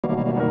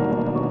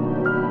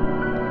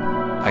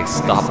I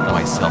stopped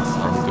myself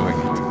from doing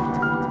it,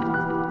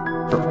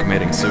 from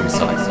committing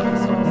suicide.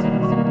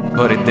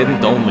 But it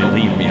didn't only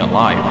leave me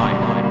alive,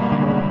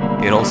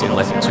 it also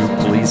left 2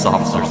 police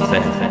officers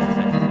dead.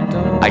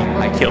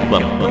 I killed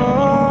them.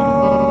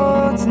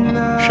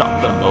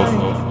 Shot them both.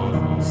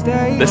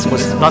 This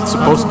was not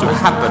supposed to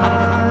happen.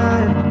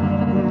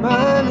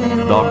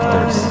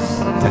 Doctors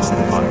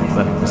testified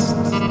that I was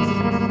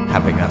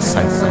having a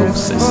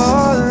psychosis,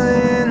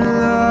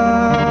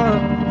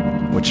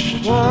 which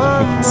means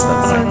that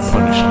my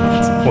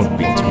punishment won't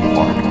be too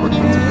hard for me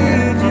to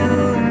bear.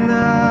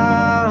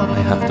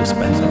 I have to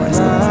spend the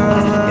rest of my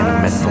life in a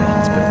mental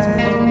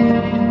hospital,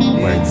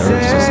 where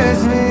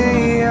nurses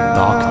and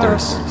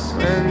doctors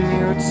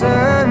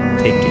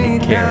taking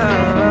care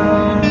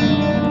of me.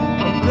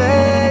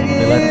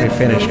 They let me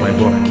finish my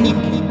book,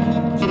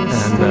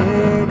 and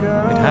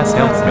it has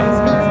helped me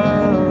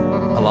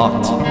a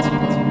lot.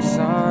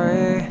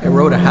 I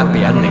wrote a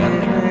happy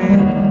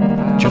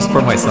ending, just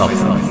for myself.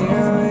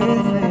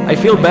 I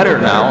feel better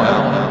now.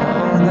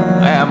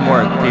 I am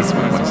more at peace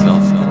with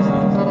myself,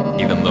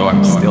 even though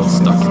I'm still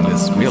stuck in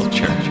this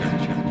wheelchair.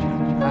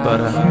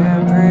 But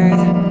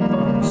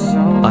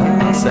I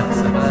accept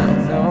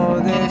that.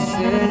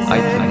 I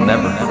can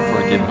never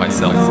forgive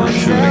myself for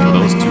shooting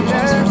those 2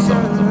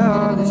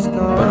 officers,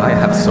 but I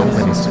have so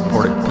many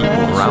supportive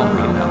people around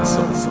me now,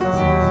 so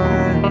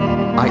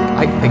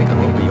I think I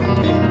will be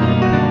okay.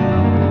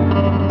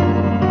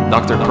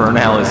 Dr.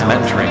 Purnell is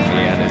mentoring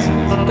me and is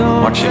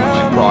watching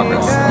my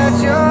progress.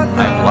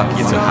 I'm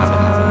lucky to have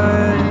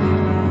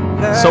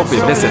him.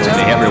 Sophie visits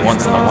me every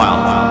once in a while.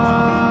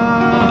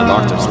 When the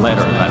doctors let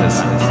her, that is.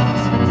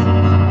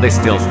 They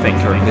still think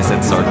her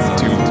visits are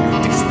too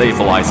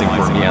destabilizing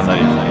for me and that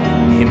it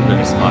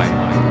hinders my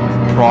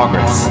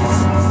progress.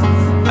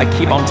 I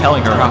keep on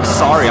telling her how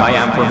sorry I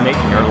am for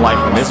making her life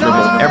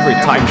miserable every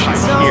time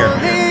she's here.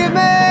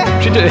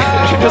 She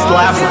just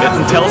laughs a bit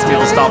and tells me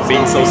to stop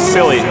being so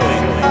silly.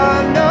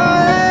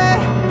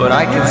 But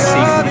I can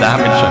see the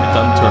damage I've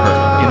done to her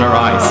in her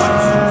eyes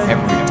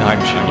every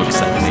time she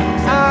looks at me.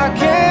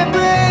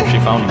 She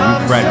found a new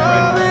friend,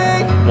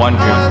 one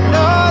who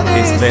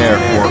is there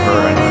for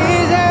her and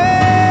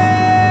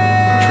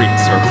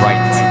treats her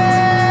right.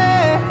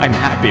 I'm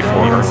happy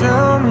for her.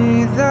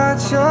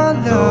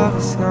 Though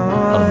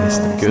I'll miss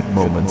the good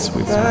moments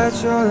we've had,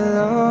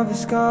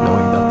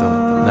 knowing that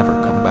they'll never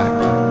come back.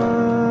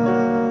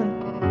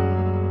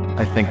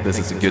 I think this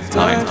is a good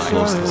time to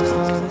close this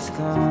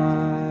book.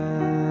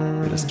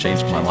 It has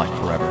changed my life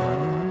forever.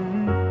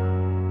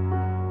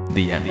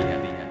 The end.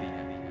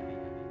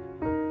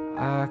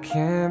 I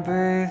can't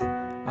breathe,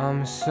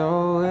 I'm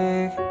so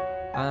weak.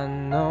 I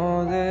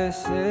know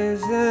this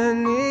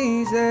isn't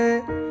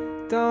easy.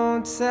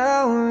 Don't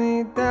tell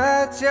me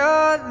that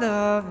your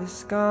love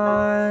is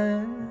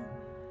gone.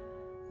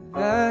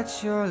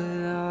 That your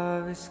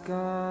love is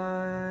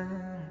gone.